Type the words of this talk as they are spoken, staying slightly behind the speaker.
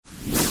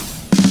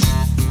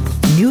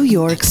New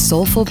York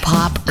soulful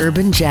pop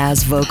urban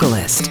jazz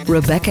vocalist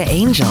Rebecca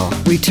Angel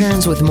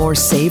returns with more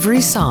savory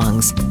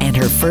songs and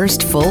her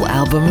first full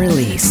album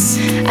release.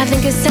 I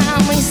think it's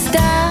time we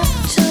stop.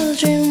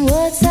 Children,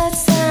 what's that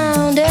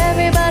sound?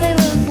 Everybody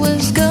look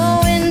what's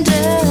going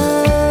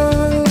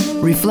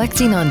down.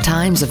 Reflecting on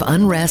times of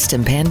unrest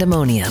and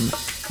pandemonium,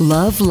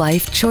 Love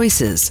Life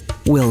Choices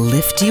will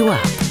lift you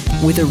up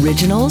with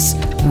originals,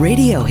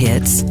 radio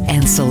hits,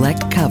 and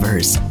select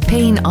covers,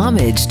 paying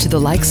homage to the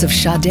likes of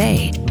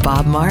Sade,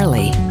 Bob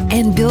Marley,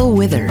 and Bill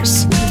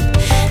Withers.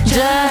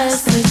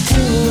 Just the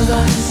two of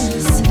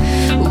us.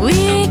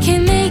 We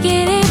can make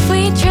it if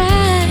we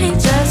try.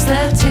 Just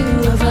the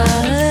two of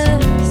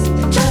us.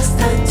 Just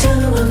the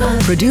two of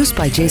us. Produced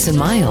by Jason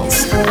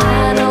Miles.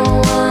 I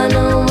don't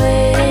wanna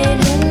wait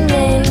in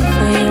vain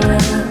for your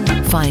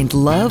love. Find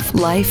Love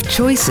Life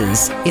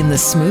Choices in the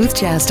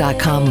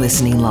smoothjazz.com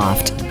listening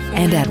loft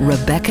and at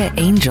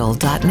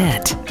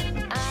RebeccaAngel.net.